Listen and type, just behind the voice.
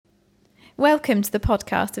Welcome to the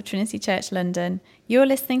podcast of Trinity Church London. You're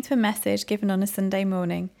listening to a message given on a Sunday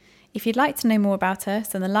morning. If you'd like to know more about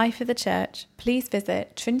us and the life of the church, please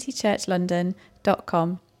visit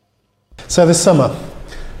trinitychurchlondon.com. So this summer,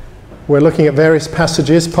 we're looking at various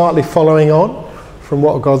passages, partly following on from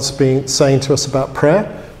what God's been saying to us about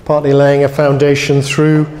prayer, partly laying a foundation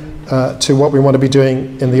through to what we want to be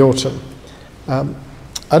doing in the autumn.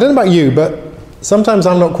 I don't know about you, but sometimes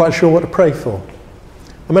I'm not quite sure what to pray for.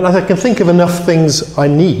 I mean, I can think of enough things I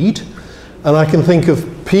need, and I can think of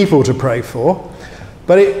people to pray for,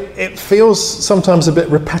 but it feels sometimes a bit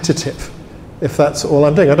repetitive, if that's all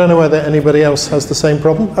I'm doing. I don't know whether anybody else has the same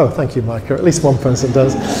problem. Oh, thank you, Micah. At least one person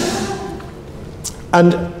does.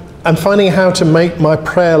 And I'm finding how to make my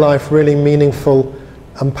prayer life really meaningful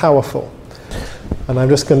and powerful. And I'm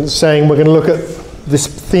just saying we're going to look at this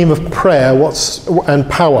theme of prayer and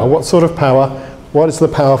power. What sort of power? What is the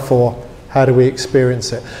power for? How do we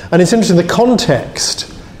experience it? And it's interesting, the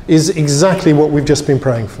context is exactly what we've just been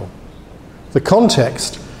praying for. The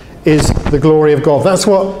context is the glory of God. That's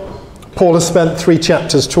what Paul has spent 3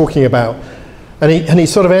 chapters talking about. And he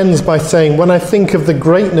sort of ends by saying, when I think of the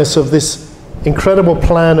greatness of this incredible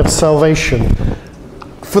plan of salvation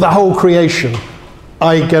for the whole creation,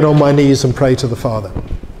 I get on my knees and pray to the Father.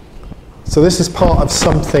 So this is part of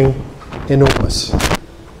something enormous,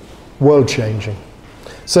 world-changing.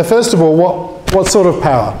 So first of all, what sort of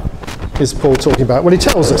power is Paul talking about? Well, he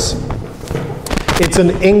tells us it's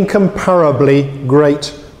an incomparably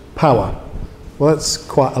great power. Well, that's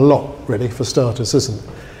quite a lot, really, for starters, isn't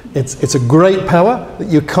it? It's a great power that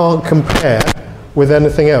you can't compare with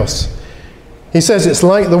anything else. He says it's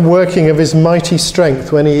like the working of his mighty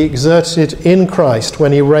strength when he exerted in Christ,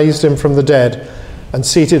 when he raised him from the dead and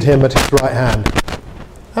seated him at his right hand.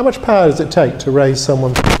 How much power does it take to raise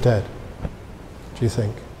someone from the dead, do you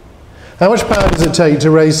think? How much power does it take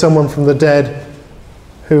to raise someone from the dead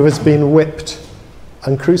who has been whipped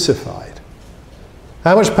and crucified?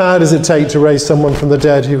 How much power does it take to raise someone from the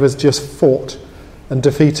dead who has just fought and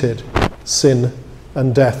defeated sin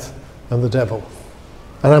and death and the devil?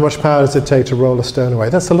 And how much power does it take to roll a stone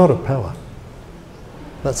away? That's a lot of power.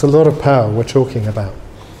 That's a lot of power we're talking about.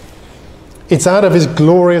 It's out of his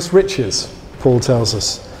glorious riches, Paul tells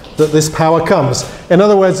us, that this power comes. In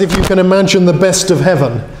other words, if you can imagine the best of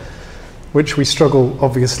heaven, which we struggle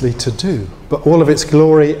obviously to do, but all of its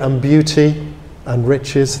glory and beauty and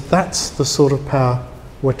riches, that's the sort of power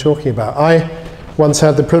we're talking about. I once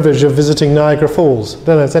had the privilege of visiting Niagara Falls. I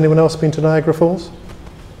don't know, has anyone else been to Niagara Falls?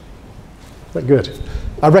 Good.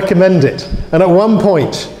 I recommend it. And at one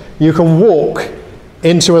point, you can walk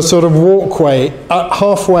into a sort of walkway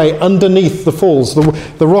halfway underneath the falls.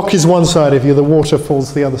 The rock is one side of you, the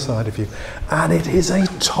waterfall's the other side of you. And it is a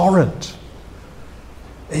torrent.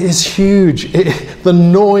 It is huge. The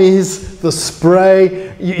noise, the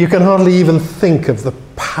spray, you can hardly even think of the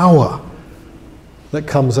power that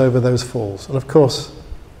comes over those falls. And of course,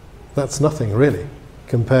 that's nothing really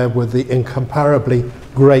compared with the incomparably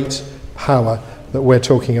great power that we're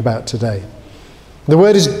talking about today. The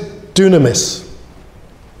word is dunamis.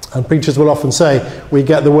 And preachers will often say we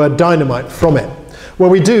get the word dynamite from it. Well,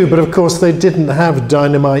 we do, but of course they didn't have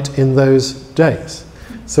dynamite in those days.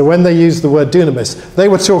 So when they used the word dunamis, they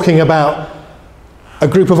were talking about a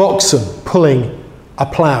group of oxen pulling a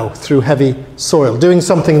plough through heavy soil, doing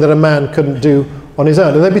something that a man couldn't do on his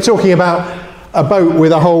own. And they'd be talking about a boat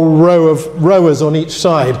with a whole row of rowers on each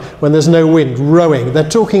side when there's no wind, rowing. They're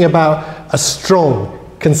talking about a strong,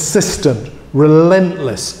 consistent,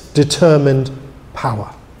 relentless, determined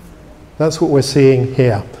power. That's what we're seeing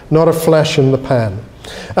here, not a flash in the pan.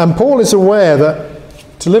 And Paul is aware that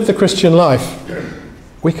to live the Christian life,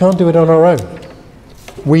 we can't do it on our own.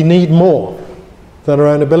 We need more than our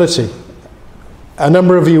own ability. A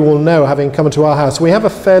number of you will know, having come into our house, we have a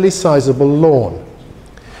fairly sizable lawn,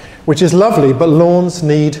 which is lovely, but lawns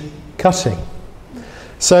need cutting.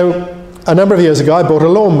 So a number of years ago, I bought a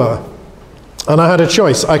lawnmower, and I had a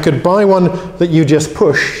choice. I could buy one that you just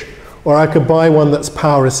push, or I could buy one that's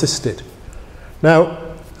power assisted. Now,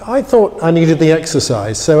 I thought I needed the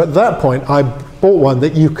exercise, so at that point I bought one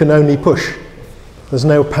that you can only push. There's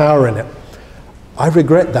no power in it. I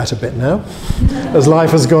regret that a bit now. As life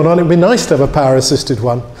has gone on, it would be nice to have a power assisted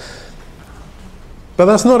one. But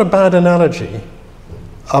that's not a bad analogy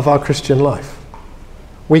of our Christian life.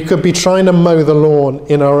 We could be trying to mow the lawn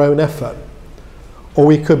in our own effort, or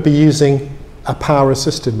we could be using a power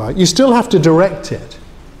assisted mower. You still have to direct it.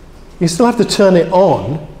 You still have to turn it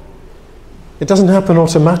on. It doesn't happen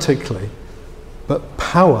automatically, but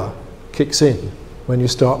power kicks in when you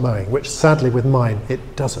start mowing, which sadly with mine,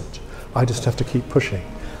 it doesn't. I just have to keep pushing.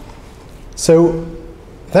 So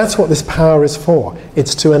That's what this power is for.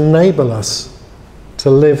 It's to enable us to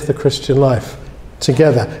live the Christian life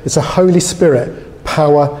together. It's a Holy Spirit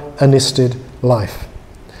power-ennisted life.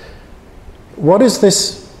 What is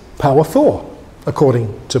this power for,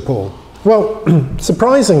 according to Paul? Well,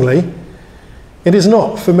 surprisingly, it is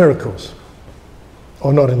not for miracles,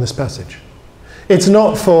 or not in this passage. It's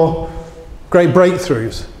not for great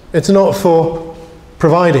breakthroughs. It's not for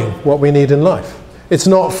providing what we need in life. It's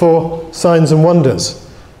not for signs and wonders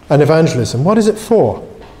and evangelism. What is it for?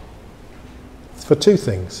 It's for two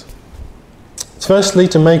things. It's firstly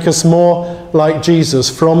to make us more like Jesus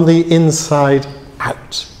from the inside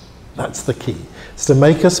out. That's the key. It's to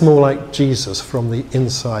make us more like Jesus from the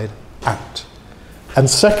inside out. And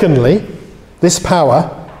secondly, this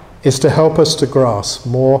power is to help us to grasp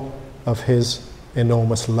more of his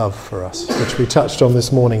enormous love for us, which we touched on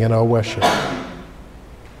this morning in our worship.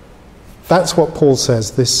 That's what Paul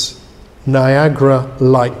says this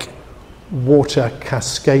Niagara-like water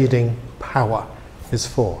cascading power is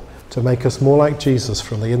for, to make us more like Jesus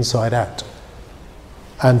from the inside out,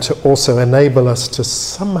 and to also enable us to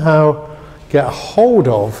somehow get hold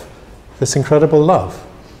of this incredible love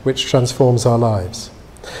which transforms our lives.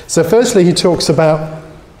 So firstly, he talks about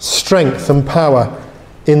strength and power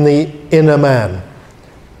in the inner man.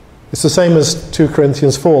 It's the same as 2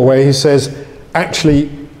 Corinthians 4, where he says,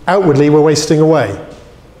 actually, outwardly we're wasting away.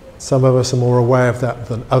 Some of us are more aware of that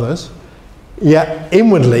than others. Yet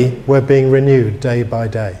inwardly we're being renewed day by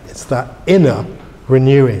day. It's that inner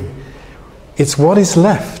renewing. It's what is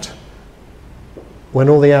left when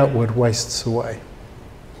all the outward wastes away.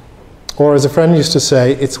 Or as a friend used to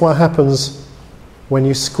say, it's what happens when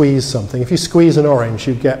you squeeze something. If you squeeze an orange,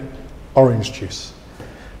 you get orange juice.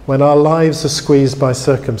 When our lives are squeezed by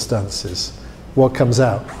circumstances, what comes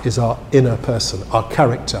out is our inner person, our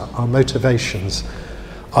character, our motivations,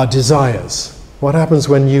 our desires. What happens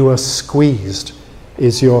when you are squeezed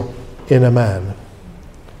is your inner man.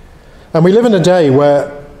 And we live in a day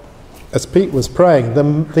where, as Pete was praying,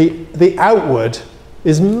 the outward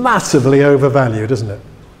is massively overvalued, isn't it?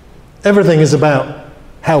 Everything is about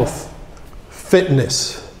health,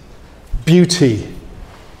 fitness, beauty,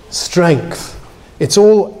 strength. It's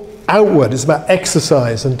all outward. It's about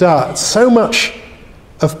exercise and diet. So much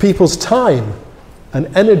of people's time and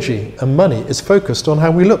energy and money is focused on how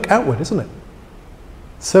we look outward, isn't it?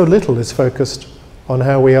 So little is focused on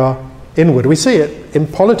how we are inward. We see it in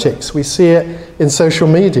politics. We see it in social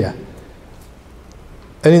media.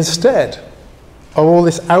 And instead of all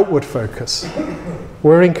this outward focus,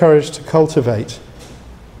 we're encouraged to cultivate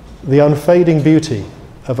the unfading beauty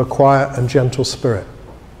of a quiet and gentle spirit.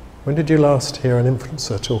 When did you last hear an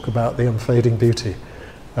influencer talk about the unfading beauty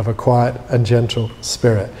of a quiet and gentle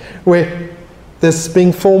spirit? There's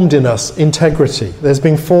been formed in us integrity. There's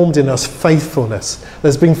been formed in us faithfulness.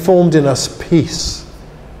 There's been formed in us peace.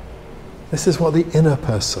 This is what the inner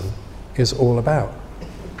person is all about.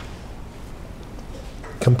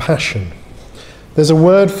 Compassion. There's a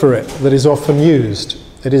word for it that is often used.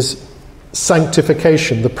 It is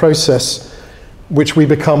sanctification, the process which we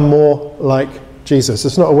become more like Jesus.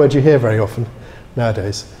 It's not a word you hear very often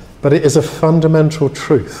nowadays, but it is a fundamental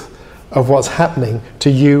truth of what's happening to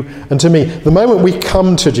you and to me. The moment we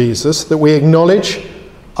come to Jesus, that we acknowledge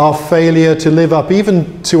our failure to live up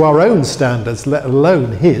even to our own standards, let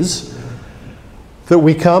alone his, that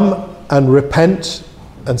we come and repent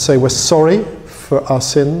and say we're sorry for our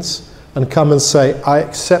sins, and come and say, I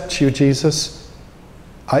accept you, Jesus.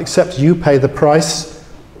 I accept you pay the price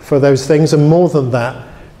for those things, and more than that,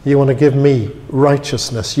 you want to give me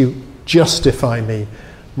righteousness. You justify me.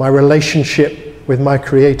 My relationship with my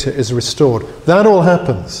Creator is restored. That all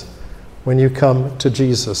happens when you come to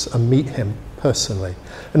Jesus and meet him personally.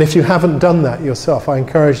 And if you haven't done that yourself, I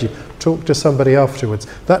encourage you, talk to somebody afterwards.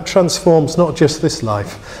 That transforms not just this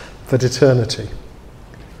life, but eternity.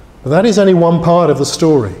 But that is only one part of the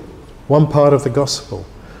story, one part of the gospel.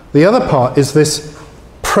 The other part is this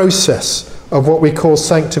process of what we call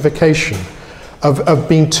sanctification, of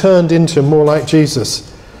being turned into more like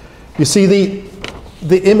Jesus. You see,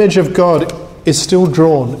 the image of God is still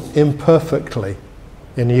drawn imperfectly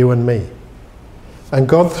in you and me. And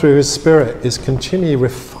God, through his Spirit, is continually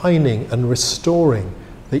refining and restoring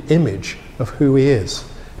the image of who he is.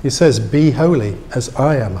 He says, be holy as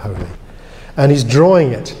I am holy. And he's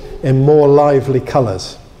drawing it in more lively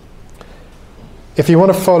colours. If you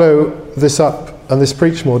want to follow this up and this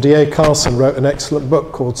preach more, D.A. Carson wrote an excellent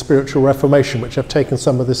book called Spiritual Reformation, which I've taken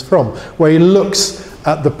some of this from, where he looks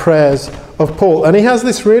at the prayers of Paul. And he has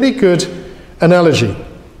this really good analogy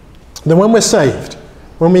that when we're saved,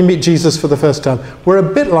 when we meet Jesus for the first time, we're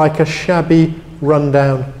a bit like a shabby,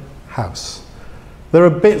 run-down house. There are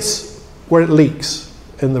bits where it leaks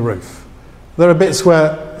in the roof. There are bits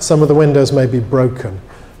where some of the windows may be broken.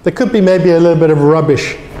 There could be maybe a little bit of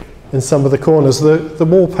rubbish in some of the corners. The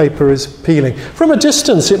wallpaper is peeling. From a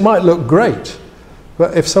distance, it might look great.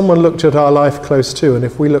 But if someone looked at our life close to, and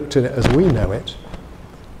if we looked at it as we know it,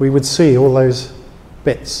 we would see all those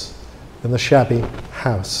bits in the shabby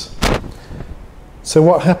house. So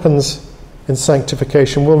what happens in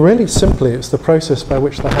sanctification? Well, really simply, it's the process by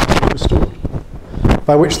which the house is restored,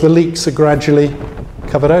 by which the leaks are gradually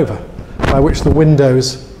covered over, by which the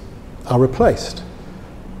windows are replaced,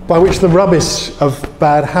 by which the rubbish of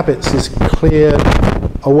bad habits is cleared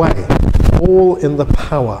away, all in the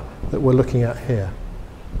power that we're looking at here.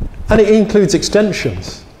 And it includes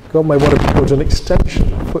extensions. God may want to put an extension,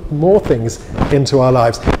 put more things into our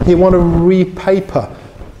lives. He want to repaper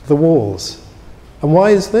the walls. And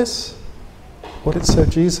why is this? Well, it's so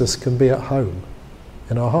Jesus can be at home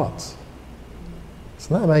in our hearts.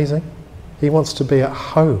 Isn't that amazing? He wants to be at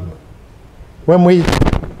home. When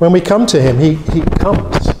we come to him, he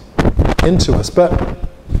comes into us, but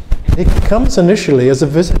he comes initially as a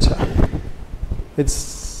visitor.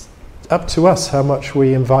 It's up to us how much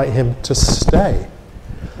we invite him to stay.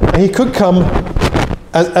 And he could come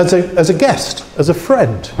as a guest, as a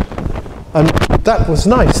friend. And that was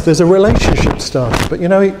nice. There's a relationship started. But you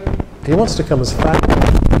know, he wants to come as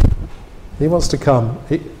family. He wants to come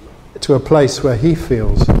to a place where he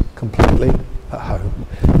feels completely at home.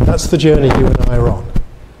 That's the journey you and I are on.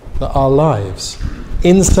 That our lives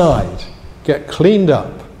inside get cleaned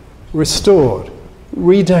up, restored,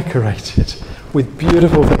 redecorated with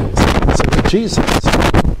beautiful things. So that Jesus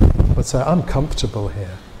would say, I'm comfortable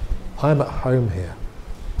here. I'm at home here.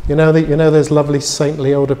 You know those lovely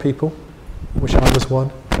saintly older people, which I was one,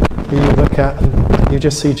 who you look at and you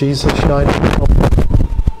just see Jesus shining on them.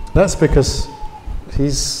 That's because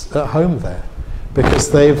he's at home there,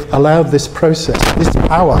 because they've allowed this process, this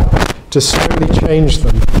power, to slowly change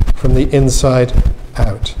them from the inside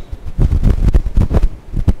out.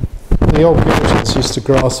 The old Puritans used to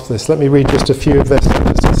grasp this. Let me read just a few of this.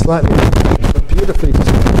 It's slightly but beautifully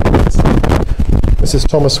described. This is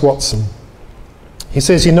Thomas Watson. He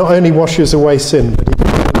says he not only washes away sin, but he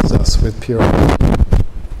cleanses us with purity.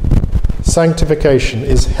 Sanctification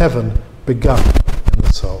is heaven begun in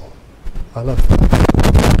the soul. I love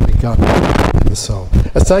that. Begun in the soul.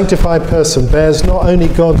 A sanctified person bears not only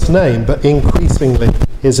God's name, but increasingly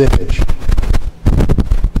his image.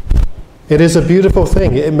 It is a beautiful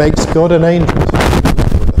thing. It makes God an angel with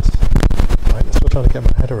us. Right? I'm still trying to get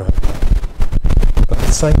my head around that. But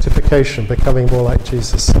sanctification, becoming more like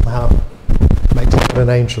Jesus, somehow makes God and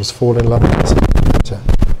angels fall in love with us.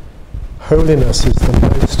 Holiness is the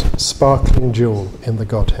most sparkling jewel in the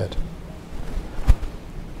Godhead.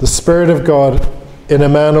 The Spirit of God in a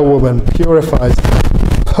man or woman purifies,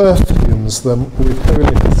 perfumes them with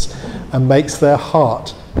holiness, and makes their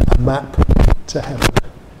heart a map to heaven.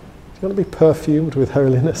 You want to be perfumed with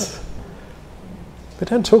holiness? We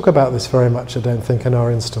don't talk about this very much, I don't think, in our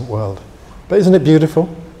instant world. But isn't it beautiful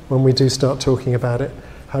when we do start talking about it?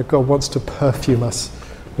 How God wants to perfume us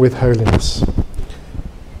with holiness.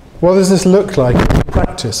 What does this look like in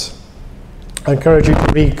practice? I encourage you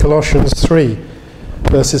to read Colossians 3,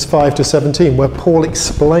 verses 5 to 17, where Paul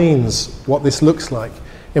explains what this looks like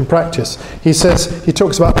in practice. He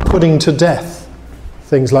talks about putting to death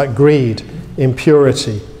things like greed,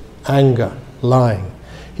 impurity, anger, lying.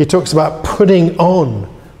 He talks about putting on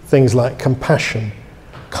things like compassion,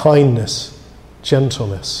 kindness,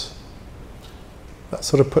 gentleness. That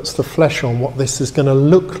sort of puts the flesh on what this is going to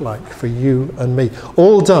look like for you and me.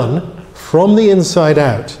 All done from the inside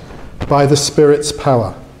out by the Spirit's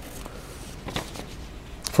power.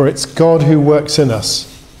 For it's God who works in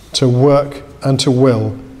us to work and to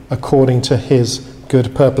will according to his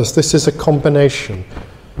good purpose. This is a combination.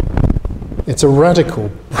 It's a radical,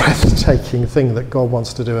 breathtaking thing that God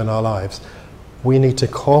wants to do in our lives. We need to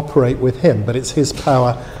cooperate with him, but it's his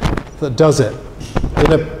power that does it.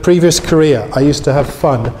 In a previous career, I used to have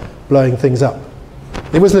fun blowing things up.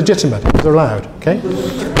 It was legitimate, it was allowed, okay?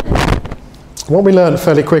 What we learned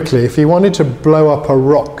fairly quickly, if you wanted to blow up a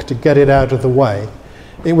rock to get it out of the way,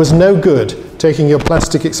 it was no good taking your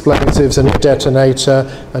plastic explosives and your detonator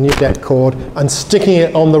and your det cord and sticking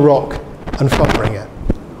it on the rock and firing it.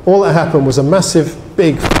 All that happened was a massive,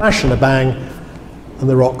 big flash and a bang, and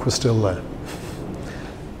the rock was still there.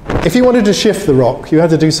 If you wanted to shift the rock, you had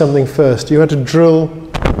to do something first. You had to drill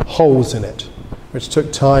holes in it, which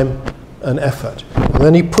took time and effort. And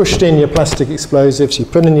then you pushed in your plastic explosives, you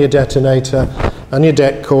put in your detonator and your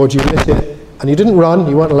det cord, you lit it, and you didn't run,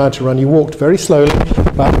 you weren't allowed to run, you walked very slowly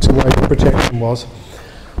back to where your protection was.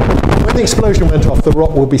 When when the explosion went off, the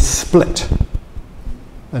rock will be split,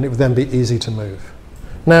 and it would then be easy to move.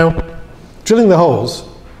 Now, drilling the holes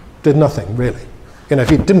did nothing, really.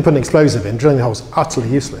 If you didn't put an explosive in, drilling the holes utterly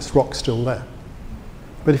useless, rock's still there.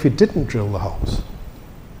 But if you didn't drill the holes,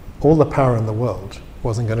 all the power in the world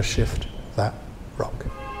wasn't going to shift that rock.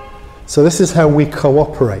 So this is how we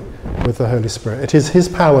cooperate with the Holy Spirit. It is his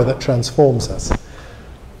power that transforms us.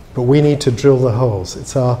 But we need to drill the holes.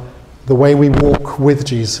 It's the way we walk with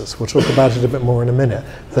Jesus, we'll talk about it a bit more in a minute,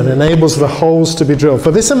 that enables the holes to be drilled. For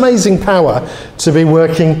this amazing power to be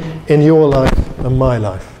working in your life and my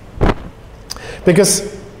life.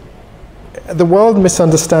 Because the world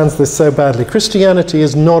misunderstands this so badly. Christianity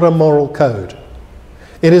is not a moral code.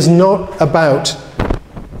 It is not about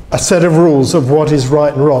a set of rules of what is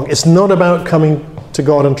right and wrong. It's not about coming to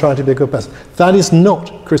God and trying to be a good person. That is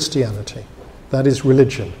not Christianity. That is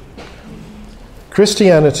religion.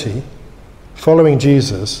 Christianity, following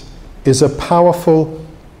Jesus, is a powerful,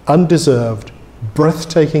 undeserved,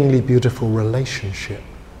 breathtakingly beautiful relationship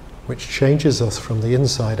which changes us from the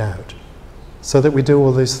inside out, so that we do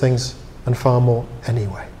all these things and far more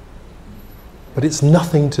anyway. But it's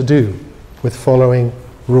nothing to do with following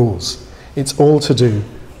rules. It's all to do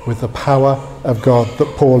with the power of God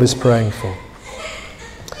that Paul is praying for.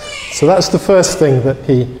 So that's the first thing that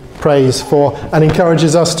he prays for and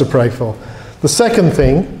encourages us to pray for. The second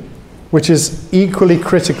thing, which is equally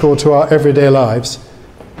critical to our everyday lives,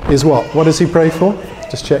 is what? What does he pray for?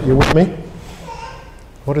 Just check you're with me.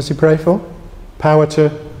 What does he pray for? Power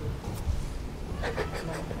to...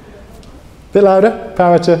 Bit louder.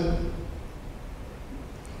 Power to...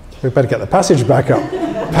 We better get the passage back up.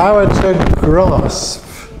 Power to grasp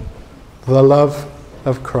the love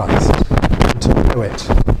of Christ, and to know it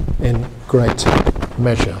in great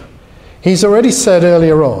measure. He's already said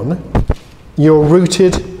earlier on, you're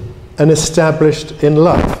rooted and established in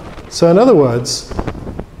love. So in other words,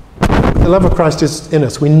 the love of Christ is in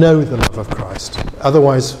us. We know the love of Christ.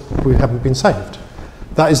 Otherwise, we haven't been saved.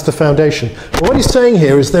 That is the foundation. But what he's saying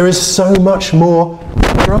here is there is so much more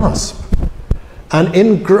to grasp. And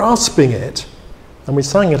in grasping it, and we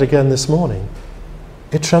sang it again this morning,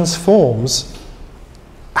 it transforms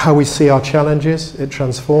how we see our challenges, it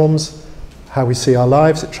transforms how we see our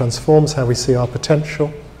lives, it transforms how we see our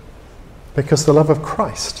potential, because the love of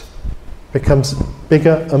Christ becomes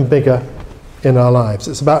bigger and bigger in our lives.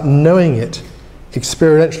 It's about knowing it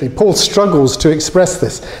experientially. Paul struggles to express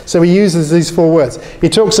this, so he uses these four words. He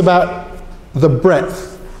talks about the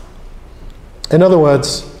breadth. In other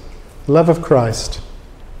words, the love of Christ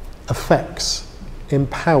affects,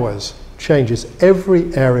 empowers, changes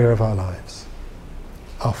every area of our lives.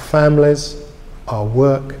 Our families, our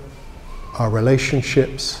work, our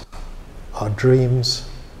relationships, our dreams.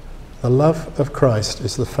 The love of Christ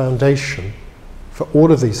is the foundation for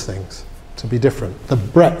all of these things to be different. The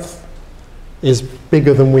breadth is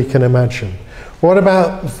bigger than we can imagine. What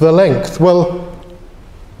about the length? Well,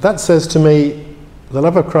 that says to me, the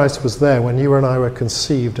love of Christ was there when you and I were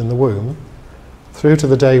conceived in the womb, through to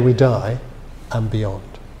the day we die, and beyond.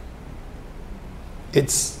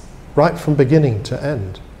 It's right from beginning to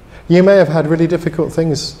end. You may have had really difficult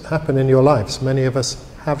things happen in your lives. Many of us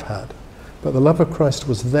have had. But the love of Christ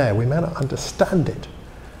was there. We may not understand it,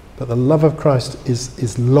 but the love of Christ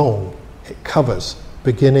is long. It covers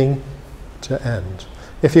beginning to end.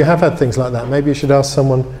 If you have had things like that, maybe you should ask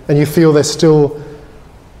someone, and you feel they're still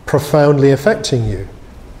profoundly affecting you,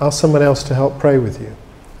 ask someone else to help pray with you.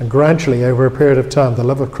 And gradually, over a period of time, the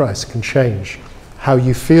love of Christ can change how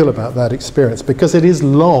you feel about that experience, because it is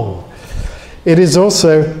long. It is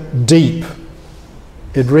also deep.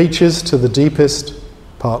 It reaches to the deepest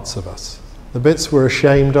parts of us. The bits we're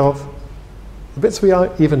ashamed of, the bits we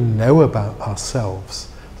even know about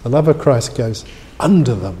ourselves. The love of Christ goes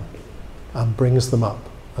under them and brings them up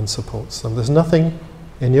and supports them. There's nothing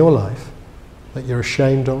in your life that you're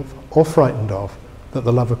ashamed of or frightened of that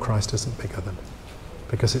the love of Christ isn't bigger than,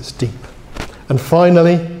 because it's deep. And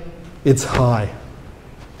finally, it's high.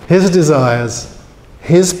 His desires,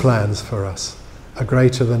 his plans for us are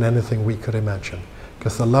greater than anything we could imagine,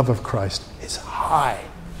 because the love of Christ is high.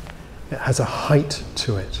 It has a height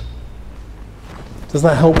to it. Does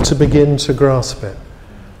that help to begin to grasp it?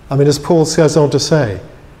 I mean, as Paul goes on to say,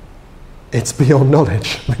 it's beyond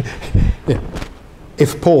knowledge. Yeah.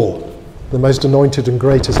 If Paul, the most anointed and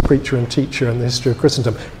greatest preacher and teacher in the history of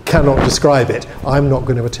Christendom, cannot describe it, I'm not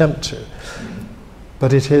going to attempt to.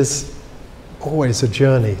 But it is always a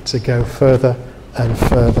journey to go further and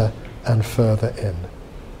further and further in.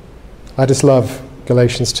 I just love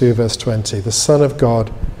Galatians 2 verse 20. The Son of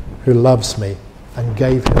God – who loves me and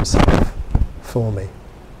gave himself for me.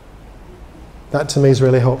 That to me is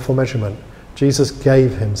really helpful measurement. Jesus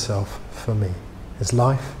gave himself for me. His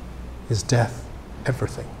life, his death,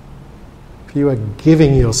 everything. If you are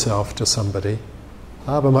giving yourself to somebody,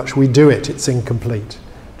 however much we do it, it's incomplete.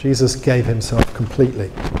 Jesus gave himself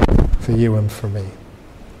completely for you and for me.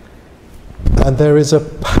 And there is a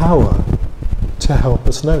power to help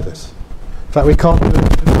us know this. In fact, we can't do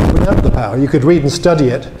it without the power. You could read and study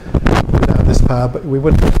it without this power, but we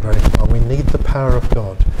wouldn't get very far. We need the power of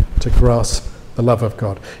God to grasp the love of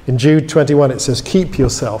God. In Jude 21 it says, keep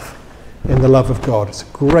yourself in the love of God. It's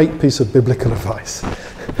a great piece of biblical advice.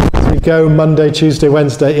 As we go Monday, Tuesday,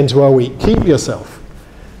 Wednesday into our week, keep yourself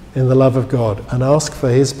in the love of God and ask for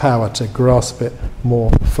his power to grasp it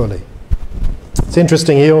more fully. It's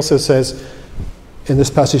interesting, he also says in this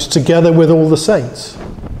passage, together with all the saints.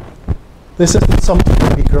 This isn't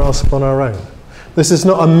something we grasp on our own. This is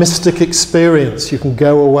not a mystic experience you can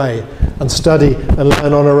go away and study and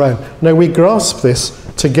learn on our own. No, we grasp this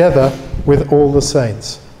together with all the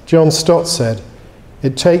saints. John Stott said,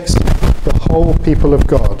 it takes the whole people of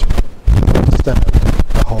God to understand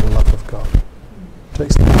the whole love of God. It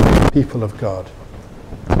takes the whole people of God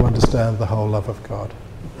to understand the whole love of God.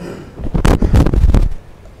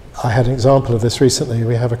 I had an example of this recently.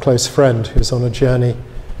 We have a close friend who's on a journey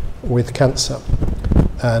with cancer,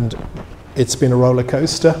 and it's been a roller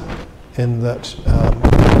coaster in that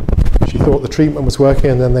she thought the treatment was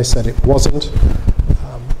working, and then they said it wasn't,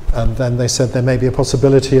 and then they said there may be a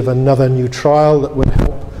possibility of another new trial that would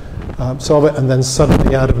help solve it, and then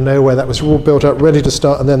suddenly out of nowhere that was all built up ready to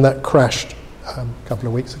start, and then that crashed a couple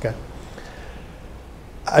of weeks ago.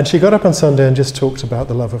 And she got up on Sunday and just talked about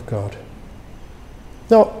the love of God.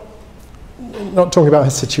 Not talking about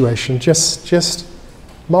her situation, just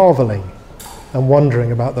marveling and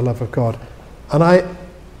wondering about the love of God. And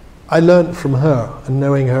I learnt from her, and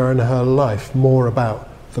knowing her and her life, more about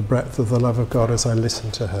the breadth of the love of God as I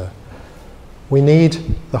listened to her. We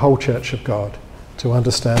need the whole Church of God to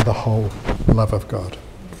understand the whole love of God.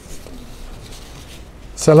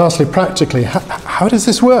 So lastly, practically, how does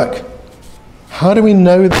this work? How do we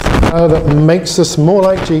know the power that makes us more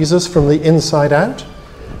like Jesus from the inside out?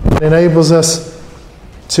 It enables us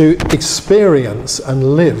to experience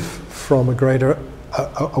and live from a greater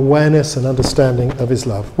awareness and understanding of his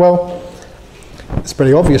love. Well, it's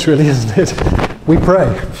pretty obvious really, isn't it? We pray.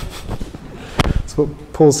 That's what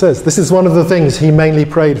Paul says. This is one of the things he mainly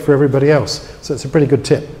prayed for everybody else. So it's a pretty good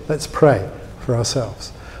tip. Let's pray for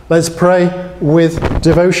ourselves. Let's pray with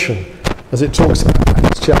devotion, as it talks about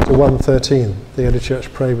Acts chapter 1:13. The early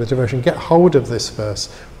church prayed with devotion. Get hold of this verse.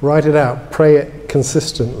 Write it out. Pray it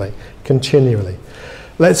consistently, continually.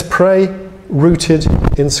 Let's pray rooted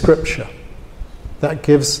in Scripture. That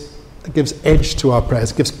gives edge to our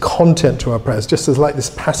prayers, gives content to our prayers, just as like this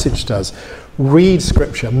passage does. Read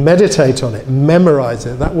Scripture, meditate on it, memorize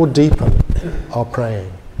it. That will deepen our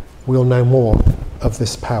praying. We'll know more of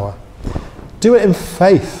this power. Do it in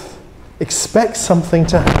faith. Expect something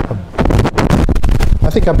to happen.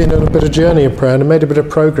 I think I've been on a bit of journey of prayer and made a bit of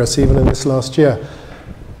progress even in this last year.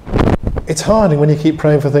 It's hard when you keep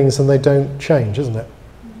praying for things and they don't change, isn't it?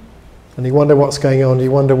 And you wonder what's going on,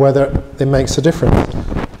 you wonder whether it makes a difference.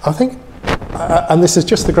 I think, and this is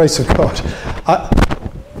just the grace of God,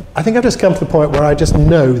 I think I've just come to the point where I just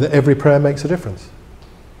know that every prayer makes a difference.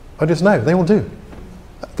 I just know, they all do.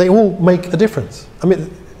 They all make a difference. I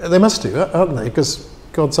mean, they must do, aren't they? Because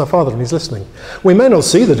God's our Father and he's listening. We may not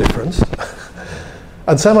see the difference,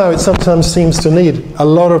 and somehow it sometimes seems to need a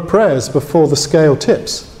lot of prayers before the scale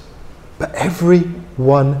tips. But every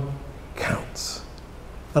one counts.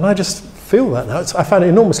 And I just feel that now. I find it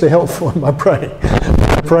enormously helpful in my praying.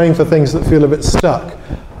 I'm praying for things that feel a bit stuck.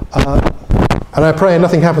 And I pray and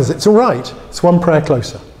nothing happens. It's all right. It's one prayer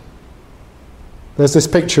closer. There's this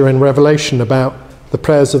picture in Revelation about the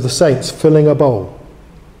prayers of the saints filling a bowl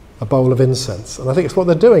of incense. And I think it's what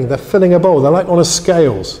they're doing. They're filling a bowl. They're like on a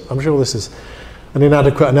scales. I'm sure this is an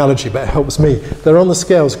inadequate analogy, but it helps me. They're on the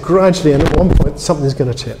scales gradually, and at one point something's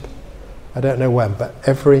going to tip. I don't know when, but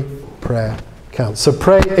every prayer counts. So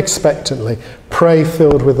pray expectantly. Pray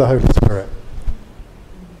filled with the Holy Spirit.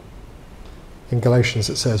 In Galatians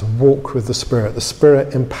it says, walk with the Spirit. The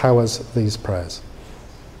Spirit empowers these prayers.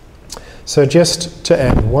 So just to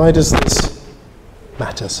end, why does this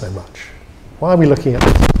matter so much? Why are we looking at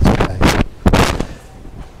this today?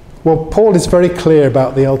 Well, Paul is very clear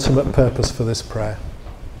about the ultimate purpose for this prayer.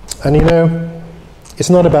 And you know, it's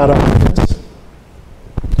not about our happiness.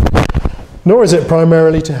 Nor is it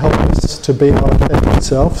primarily to help us to be our authentic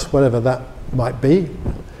selves, whatever that might be.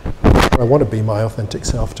 I want to be my authentic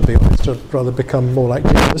self, to be honest. I'd rather become more like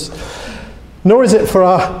Jesus. Nor is it for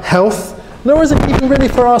our health nor is it even really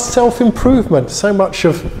for our self-improvement. So much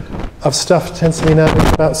of stuff tends to be now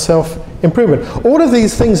about self-improvement. All of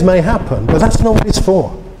these things may happen, but that's not what it's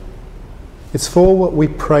for. It's for what we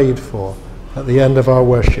prayed for at the end of our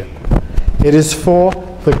worship. It is for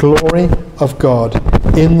the glory of God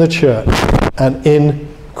in the church and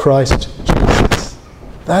in Christ Jesus.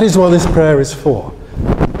 That is what this prayer is for.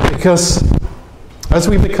 Because as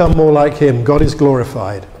we become more like him, God is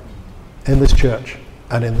glorified in this church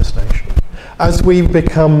and in this nation. As we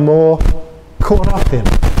become more caught up in,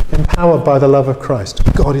 empowered by the love of Christ,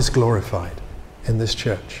 God is glorified in this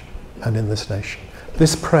church and in this nation.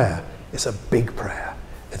 This prayer is a big prayer.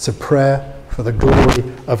 It's a prayer for the glory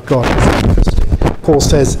of God. Paul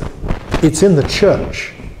says it's in the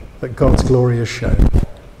church that God's glory is shown,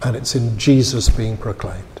 and it's in Jesus being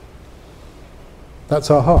proclaimed.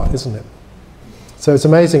 That's our heart, isn't it? So it's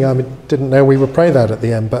amazing. I didn't know we would pray that at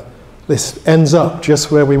the end, but this ends up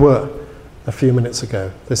just where we were a few minutes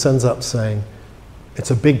ago. This ends up saying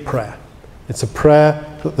it's a big prayer. It's a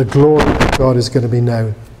prayer that the glory of God is going to be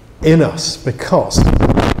known in us because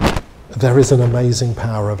there is an amazing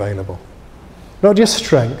power available. Not just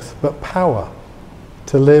strength, but power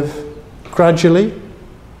to live gradually,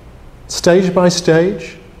 stage by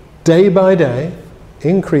stage, day by day,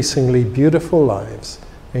 increasingly beautiful lives,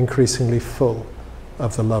 increasingly full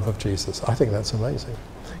of the love of Jesus. I think that's amazing.